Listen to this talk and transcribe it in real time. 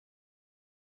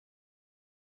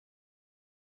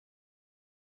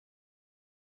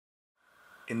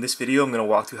In this video, I'm going to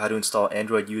walk through how to install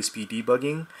Android USB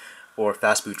debugging or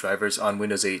fastboot drivers on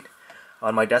Windows 8.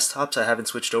 On my desktops, I haven't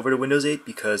switched over to Windows 8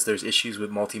 because there's issues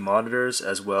with multi-monitors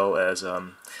as well as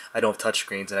I don't have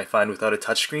touchscreens, and I find without a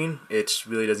touchscreen, it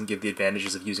really doesn't give the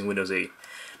advantages of using Windows 8.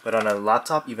 But on a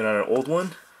laptop, even on an old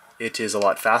one, it is a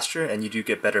lot faster and you do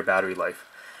get better battery life.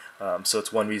 So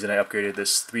it's one reason I upgraded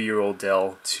this 3-year-old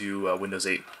Dell to Windows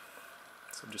 8.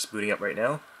 So I'm just booting up right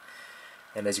now.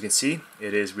 And as you can see,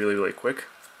 it is really quick.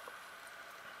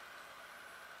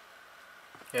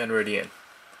 And already in.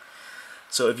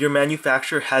 So if your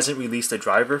manufacturer hasn't released a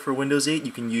driver for Windows 8,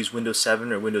 you can use Windows 7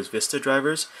 or Windows Vista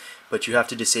drivers, but you have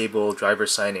to disable driver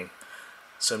signing.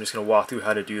 So I'm just going to walk through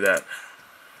how to do that.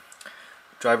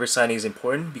 Driver signing is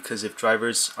important because if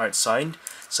drivers aren't signed,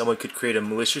 someone could create a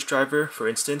malicious driver, for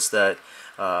instance, that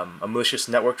a malicious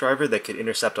network driver that could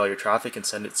intercept all your traffic and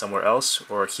send it somewhere else,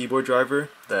 or a keyboard driver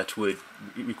that would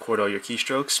record all your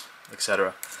keystrokes,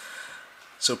 etc.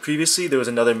 So previously there was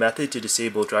another method to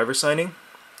disable driver signing,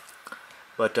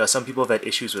 but some people have had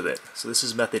issues with it. So this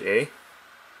is method A.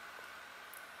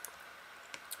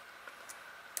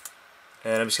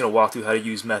 And I'm just going to walk through how to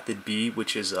use method B,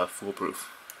 which is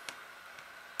foolproof.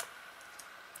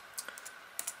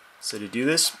 So to do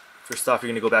this, first off you're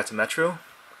going to go back to Metro,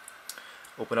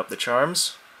 open up the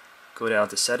charms, go down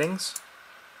to settings,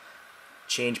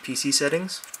 change PC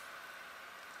settings,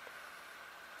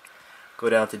 go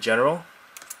down to general,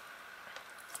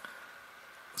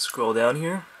 scroll down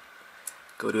here,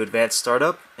 go to advanced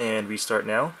startup and restart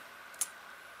now.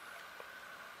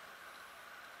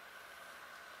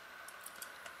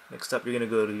 Next up you're going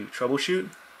to go to Troubleshoot,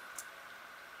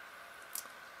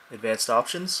 advanced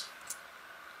options,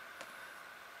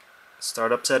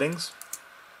 startup settings,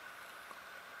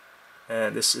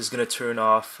 and this is going to turn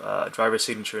off driver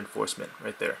signature enforcement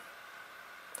right there.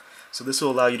 So this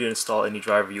will allow you to install any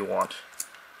driver you want.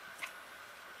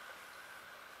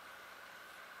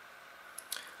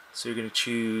 So you're going to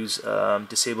choose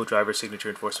disable driver signature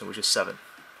enforcement, which is 7.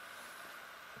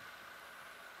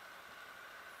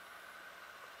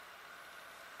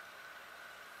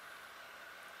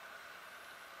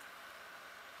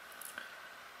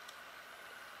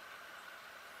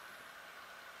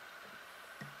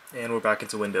 And we're back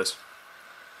into Windows.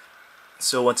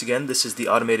 So once again, this is the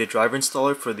automated driver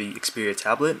installer for the Xperia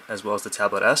tablet as well as the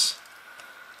Tablet S.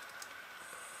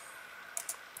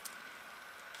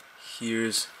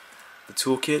 Here's the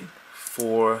toolkit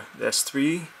for the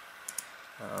S3,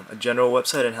 a general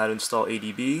website on how to install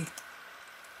ADB,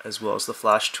 as well as the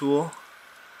flash tool,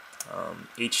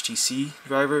 HTC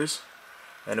drivers,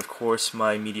 and of course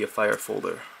my MediaFire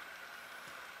folder.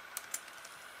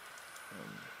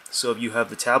 So if you have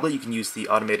the tablet, you can use the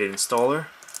automated installer.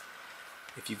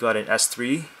 If you've got an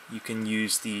S3, you can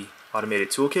use the automated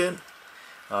toolkit.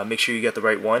 Make sure you get the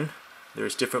right one.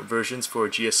 There's different versions for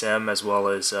GSM as well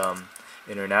as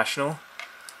international.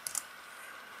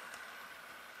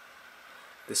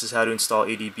 This is how to install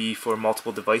ADB for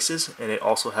multiple devices, and it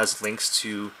also has links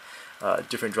to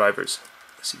different drivers.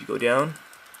 So if you go down,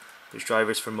 there's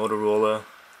drivers for Motorola,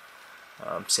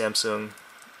 Samsung,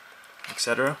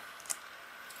 etc.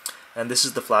 And this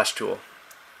is the flash tool.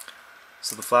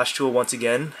 So the flash tool once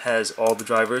again has all the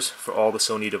drivers for all the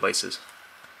Sony devices.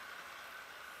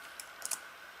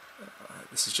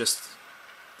 This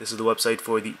is the website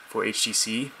for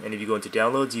HTC, and if you go into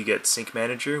downloads you get Sync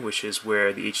Manager, which is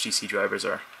where the HTC drivers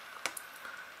are.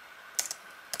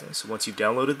 Okay, so once you've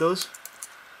downloaded those,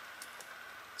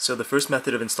 so the first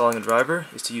method of installing a driver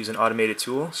is to use an automated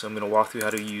tool. So I'm going to walk through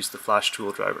how to use the flash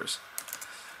tool drivers.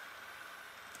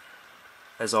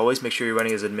 As always, make sure you're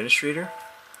running as administrator,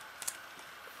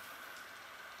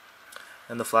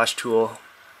 and the flash tool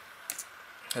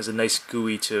has a nice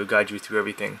GUI to guide you through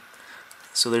everything.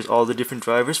 So there's all the different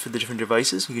drivers for the different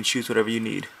devices. You can choose whatever you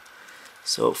need.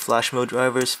 So flash mode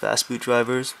drivers, fastboot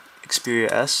drivers, Xperia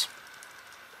S,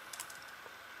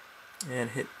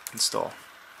 and hit install.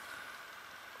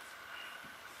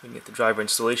 You can get the driver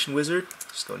installation wizard,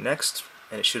 just go next,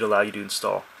 and it should allow you to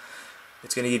install.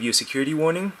 It's going to give you a security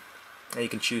warning, and you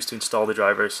can choose to install the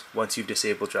drivers once you've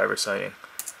disabled driver signing.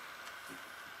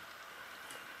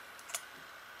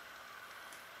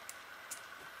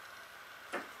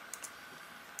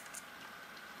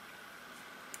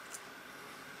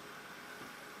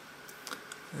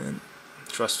 And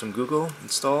trust from Google,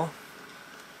 install,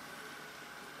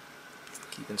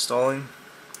 keep installing.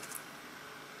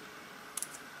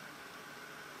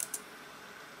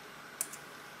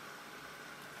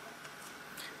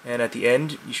 And at the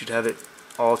end, you should have it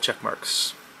all check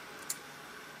marks.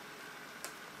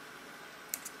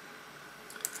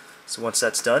 So once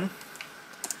that's done,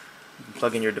 you can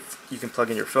plug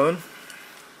in your phone.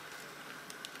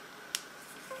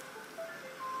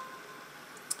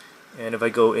 And if I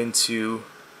go into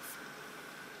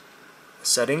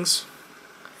settings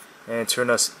and turn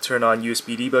on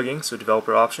USB debugging, so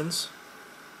developer options,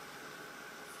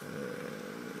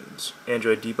 and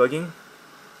Android debugging,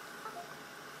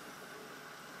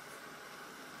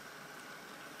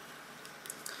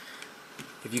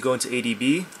 if you go into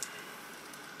ADB,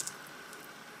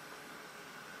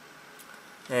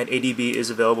 and ADB is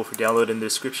available for download in the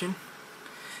description.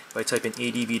 If I type in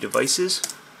ADB devices,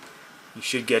 you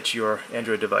should get your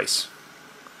Android device.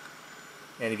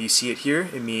 And if you see it here,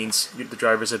 it means the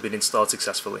drivers have been installed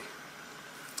successfully.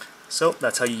 So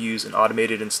that's how you use an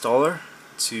automated installer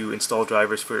to install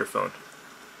drivers for your phone.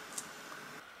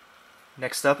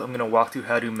 Next up, I'm going to walk through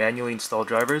how to manually install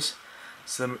drivers,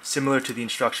 similar to the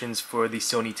instructions for the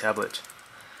Sony tablet.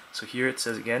 So here it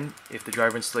says again, if the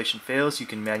driver installation fails, you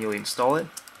can manually install it.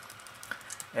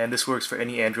 And this works for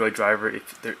any Android driver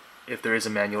if there is a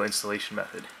manual installation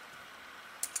method.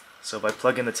 So if I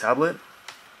plug in the tablet,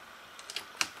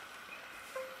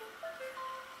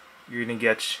 you're going to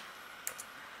get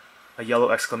a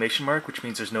yellow exclamation mark, which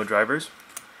means there's no drivers.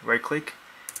 Right click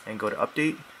and go to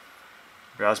update,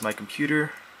 browse my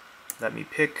computer, let me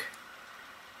pick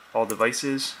all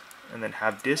devices, and then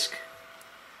have disk.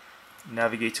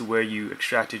 Navigate to where you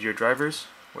extracted your drivers,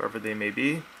 wherever they may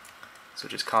be. So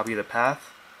just copy the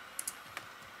path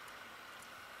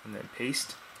and then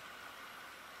paste.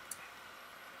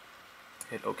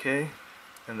 Hit OK,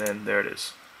 and then there it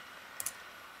is.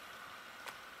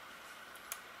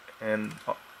 And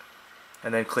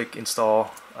then click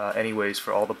install anyways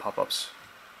for all the pop-ups.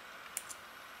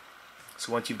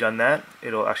 So once you've done that,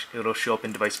 it'll show up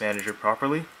in Device Manager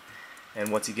properly. And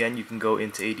once again, you can go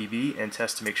into ADB and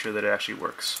test to make sure that it actually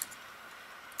works.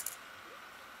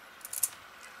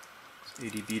 So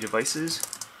ADB devices.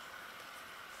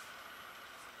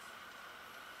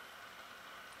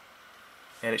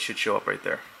 And it should show up right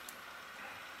there.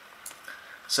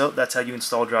 So that's how you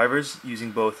install drivers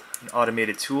using both an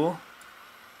automated tool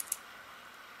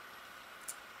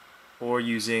or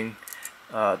using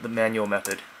the manual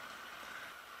method.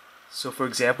 So for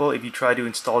example, if you try to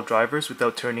install drivers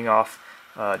without turning off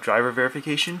driver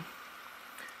verification,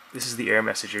 this is the error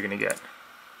message you're going to get.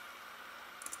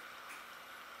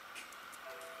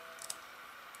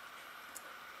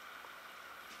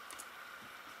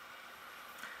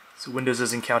 So Windows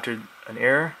has encountered an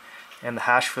error, and the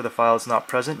hash for the file is not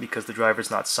present because the driver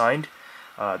is not signed.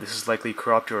 This is likely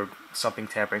corrupt or something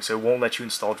tampering, so it won't let you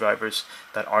install drivers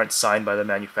that aren't signed by the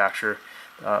manufacturer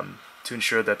to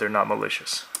ensure that they're not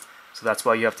malicious. So that's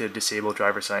why you have to disable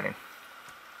driver signing.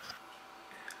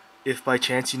 If by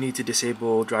chance you need to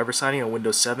disable driver signing on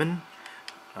Windows 7,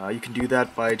 you can do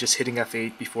that by just hitting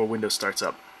F8 before Windows starts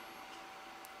up.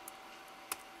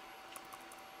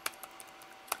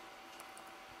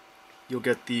 You'll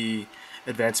get the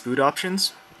advanced boot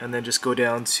options, and then just go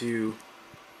down to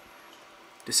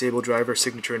disable driver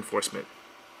signature enforcement.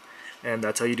 And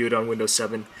that's how you do it on Windows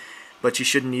 7. But you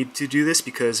shouldn't need to do this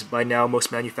because by now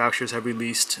most manufacturers have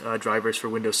released drivers for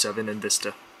Windows 7 and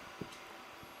Vista.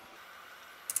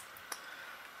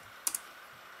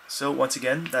 So once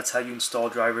again, that's how you install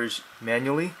drivers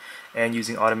manually and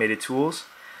using automated tools.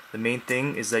 The main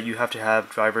thing is that you have to have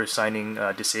driver signing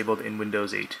disabled in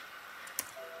Windows 8.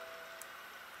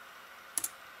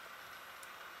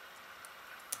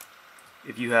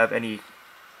 If you have any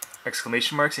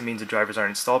exclamation marks, it means the drivers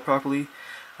aren't installed properly.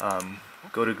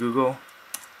 Go to Google,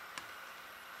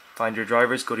 find your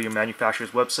drivers, go to your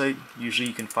manufacturer's website. Usually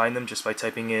you can find them just by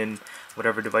typing in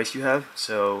whatever device you have.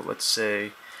 So let's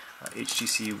say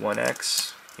HTC One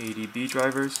X, ADB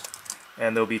drivers,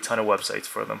 and there'll be a ton of websites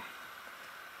for them.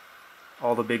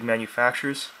 All the big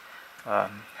manufacturers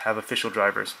have official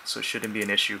drivers, so it shouldn't be an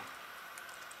issue.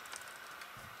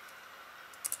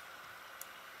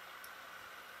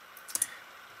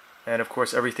 And of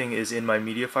course everything is in my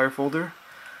MediaFire folder,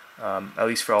 at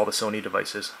least for all the Sony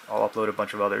devices. I'll upload a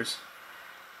bunch of others.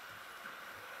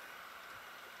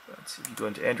 Let's see, if you go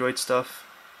into Android stuff,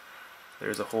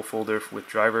 there's a whole folder with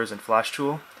drivers and Flash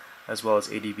Tool, as well as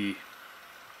ADB.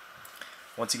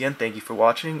 Once again, thank you for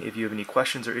watching. If you have any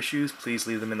questions or issues, please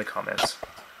leave them in the comments.